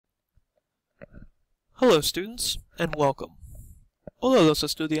Hello students, and welcome. Hola los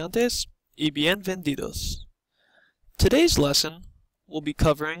estudiantes y bienvenidos. Today's lesson will be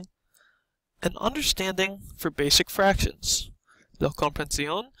covering an understanding for basic fractions, la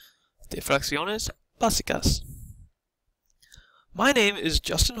comprensión de fracciones básicas. My name is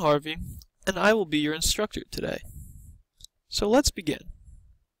Justin Harvey, and I will be your instructor today. So let's begin.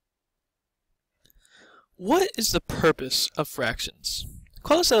 What is the purpose of fractions?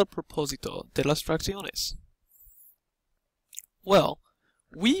 ¿Cuál es el propósito de las fracciones? Well,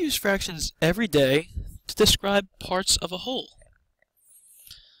 we use fractions every day to describe parts of a whole.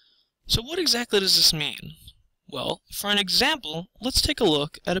 So what exactly does this mean? Well, for an example, let's take a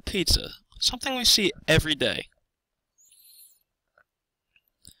look at a pizza, something we see every day.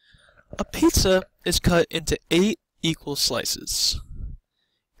 A pizza is cut into 8 equal slices.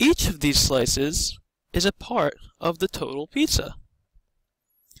 Each of these slices is a part of the total pizza.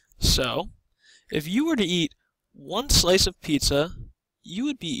 So, if you were to eat one slice of pizza, you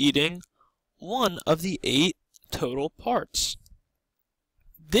would be eating one of the 8 total parts.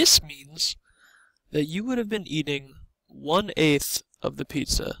 This means that you would have been eating 1/8 of the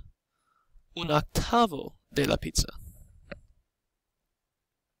pizza, un octavo de la pizza.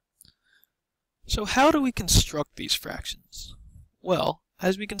 So how do we construct these fractions? Well,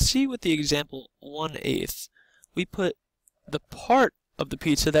 as we can see with the example 1/8, we put the part of the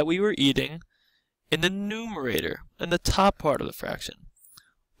pizza that we were eating in the numerator, in the top part of the fraction,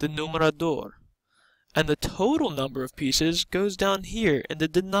 the numerador, and the total number of pieces goes down here in the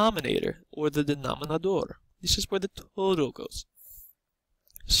denominator, or the denominador. This is where the total goes.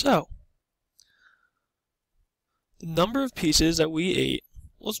 So, the number of pieces that we ate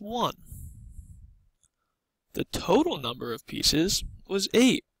was 1. The total number of pieces was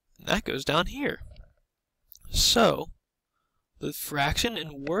 8, and that goes down here. So, the fraction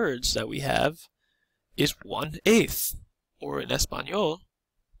in words that we have is 1/8, or in Espanol,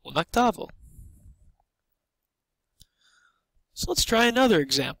 un octavo. So let's try another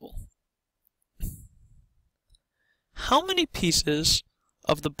example. How many pieces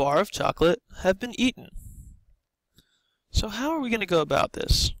of the bar of chocolate have been eaten? So how are we going to go about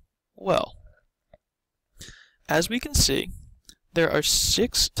this? Well, as we can see, there are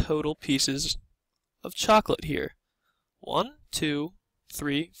 6 total pieces of chocolate here. 1, 2,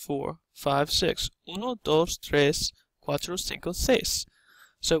 3, 4, 5, 6. 1, 2, 3, 4, 5, 6.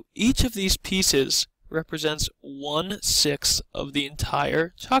 So each of these pieces represents 1/6 of the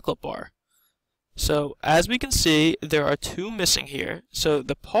entire chocolate bar. So as we can see, there are 2 missing here. So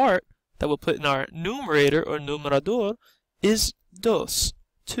the part that we'll put in our numerator or numerador is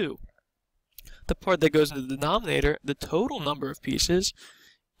 2. The part that goes in the denominator, the total number of pieces,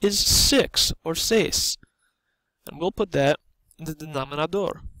 is 6 or 6. And we'll put that in the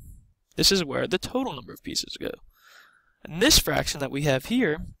denominador. This is where the total number of pieces go. And this fraction that we have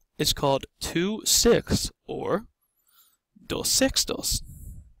here is called 2/6, or 2/6.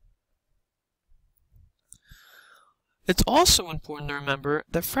 It's also important to remember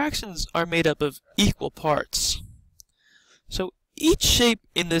that fractions are made up of equal parts. So each shape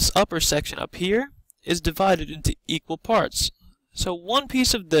in this upper section up here is divided into equal parts. So one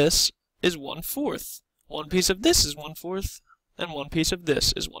piece of this is 1/4. One piece of this is 1/4, and one piece of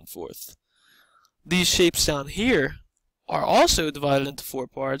this is 1/4. These shapes down here are also divided into 4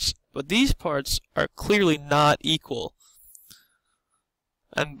 parts, but these parts are clearly not equal.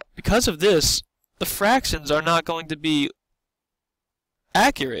 And because of this, the fractions are not going to be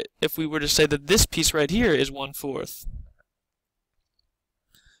accurate if we were to say that this piece right here is 1/4.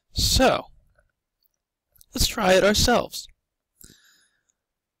 So, let's try it ourselves.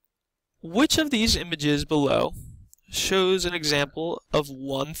 Which of these images below shows an example of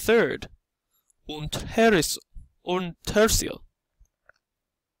 1/3? Un tercio.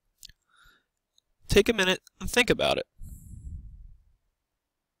 Take a minute and think about it.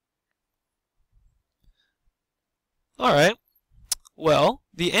 Alright, well,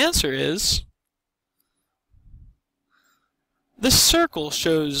 the answer is the circle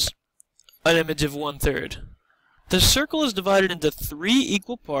shows an image of 1/3. The circle is divided into 3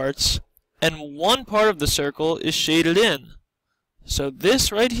 equal parts, and one part of the circle is shaded in. So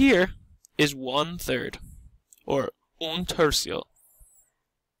this right here is 1/3, or un tercio.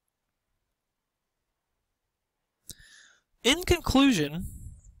 In conclusion,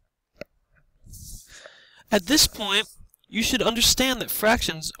 at this point, you should understand that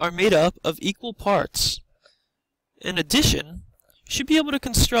fractions are made up of equal parts. In addition, you should be able to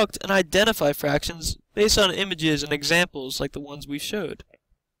construct and identify fractions based on images and examples like the ones we showed.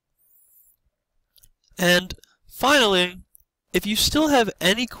 And finally, if you still have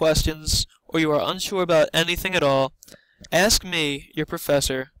any questions or you are unsure about anything at all, ask me, your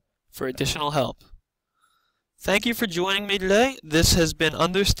professor, for additional help. Thank you for joining me today. This has been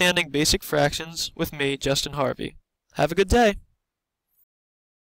Understanding Basic Fractions with me, Justin Harvey. Have a good day.